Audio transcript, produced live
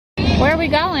Where are we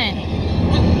going?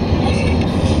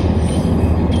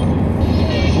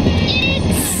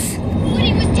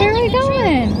 Where are we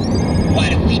going? What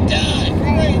have we done?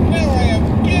 Right now I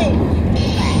am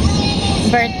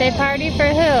guilty. Birthday party for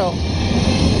who?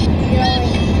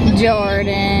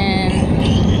 Jordan.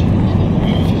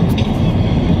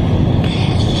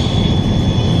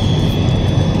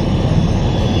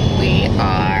 We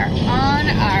are on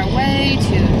our way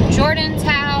to Jordan's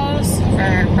house for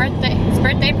his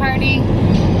birthday party.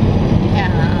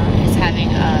 He's having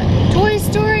a Toy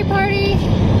Story party,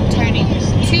 turning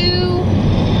 2.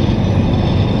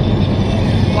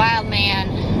 Wild man.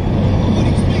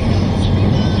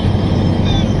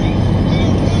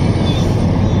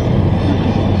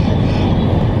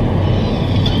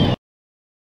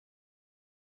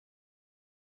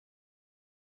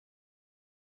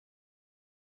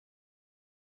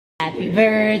 Happy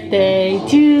birthday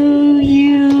to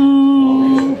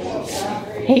you.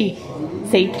 Hey,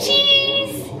 say cheese.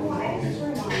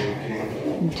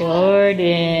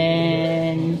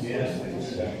 Jordan.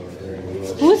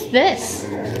 Who's this?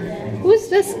 Who's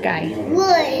this guy?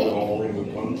 Wood.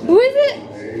 Who is it?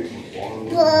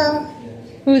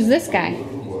 Who's this guy?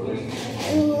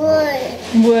 Wood.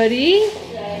 Woody?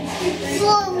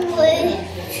 Wood.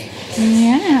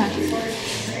 Yeah.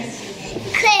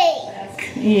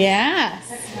 Cake. Yeah.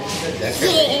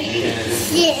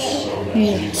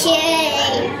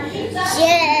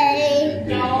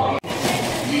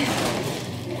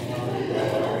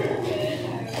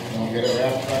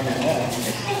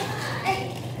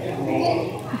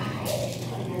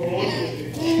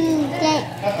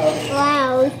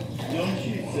 Wow.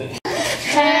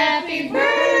 Happy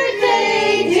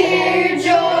birthday, dear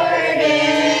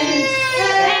Jordan.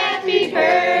 Happy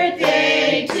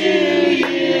birthday to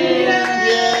you.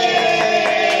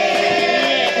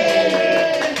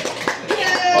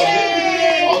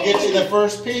 I'll get you the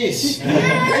first piece.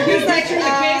 Who's like,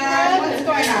 what's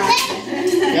going on?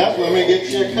 Yep, let me get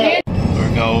you a cup.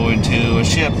 We're going to a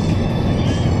ship.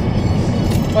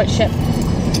 What ship?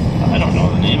 I don't know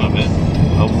the name of it.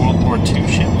 A World War II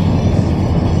ship.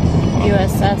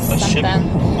 USS A ship.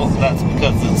 something. Well, that's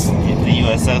because it's the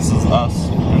USS is us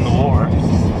in the war.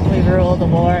 We rule the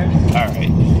war.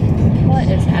 Alright. What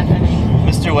is happening?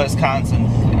 Mr. Wisconsin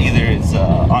either is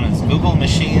on his Google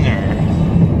machine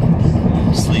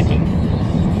or sleeping.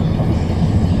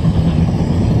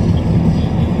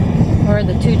 We're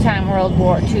the 2-time World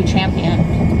War II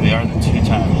champion. They are the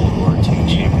 2-time World War II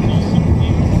champions.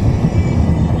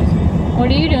 What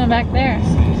are you doing back there?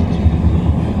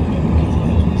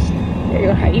 Are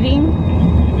you hiding?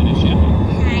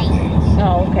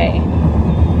 Oh, okay.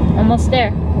 Almost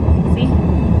there. See?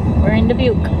 We're in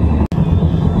Dubuque.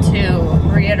 To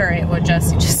reiterate what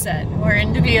Jesse just said, we're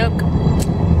in Dubuque.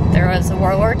 There was a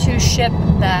World War II ship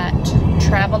that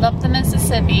traveled up the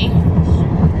Mississippi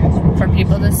for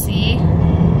people to see,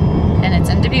 and it's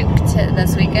in Dubuque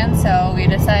this weekend, so we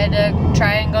decided to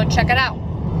try and go check it out.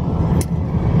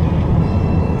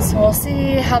 So we'll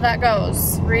see how that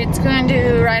goes. Reed's going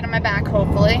to ride on my back,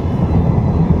 hopefully,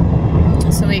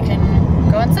 so we can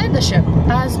go inside the ship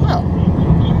as well.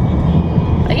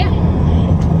 But yeah.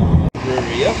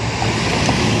 Hurry up.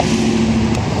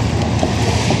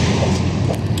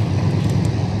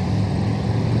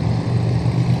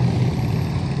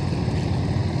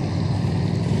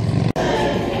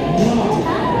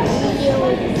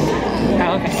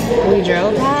 Okay, we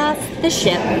drove past the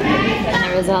ship and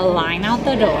there was a line out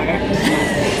the door.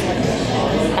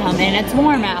 And it's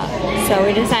warm out, so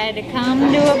we decided to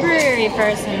come to a brewery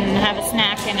first and have a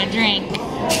snack and a drink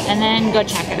and then go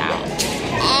check it out.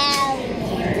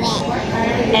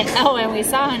 And we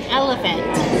saw an elephant,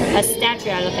 a statue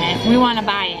elephant. We want to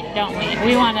buy it, don't we?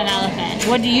 We want an elephant.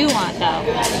 What do you want though?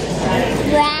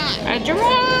 A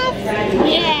giraffe?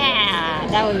 Yeah,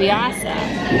 that would be awesome.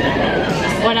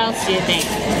 What else do you think?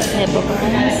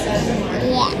 Hippopotamus?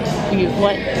 Yeah.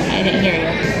 What? I didn't hear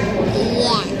you.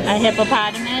 Yeah. A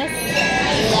hippopotamus?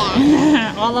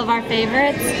 Yeah. All of our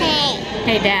favorites? Hey.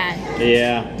 Hey, Dad.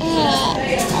 Yeah.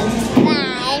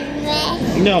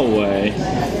 No way.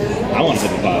 I want a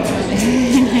hippopotamus.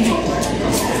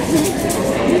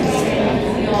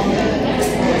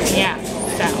 Yeah,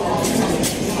 so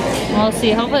we'll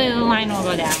see. Hopefully the line will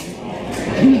go down.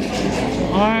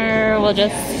 Or we'll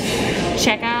just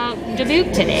check out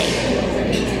Dubuque today.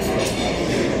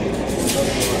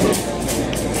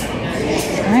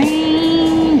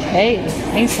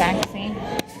 Hey, sexy.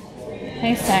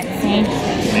 Hey, sexy.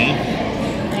 Me?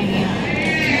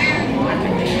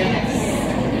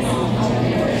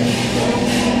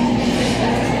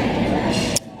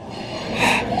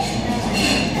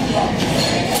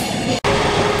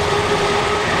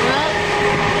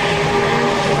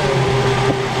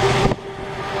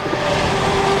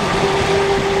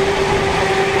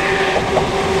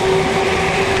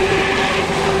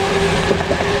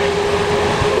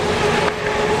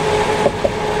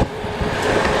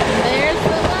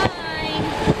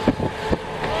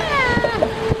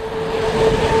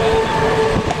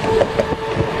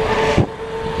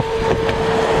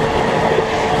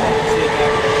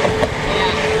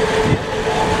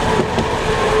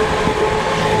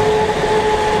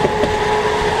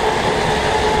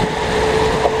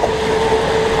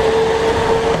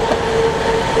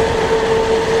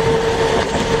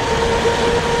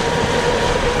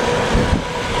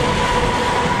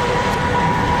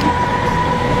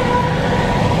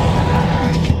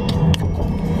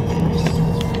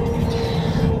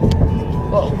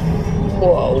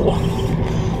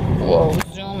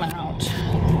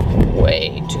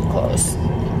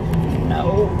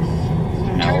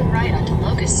 right onto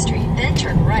Locust Street, then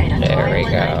turn right onto There we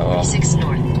go. 46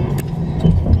 North.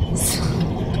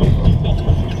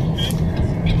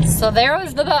 So there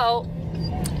was the boat,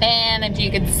 and if you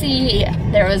could see,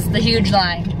 there was the huge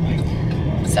line.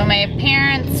 So my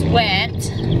parents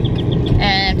went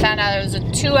and found out it was a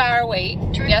 2-hour wait.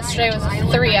 Yesterday was a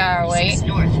 3-hour wait.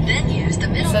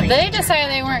 So they decided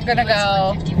they weren't gonna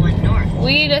go.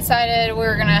 We decided we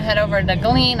were gonna head over to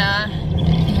Galena,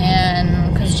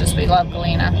 and because just we love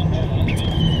Galena.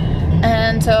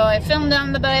 And so I filmed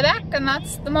on the way back, and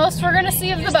that's the most we're gonna see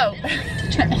of the boat.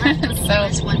 So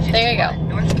there you go.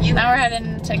 Now we're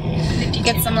heading to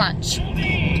get some lunch.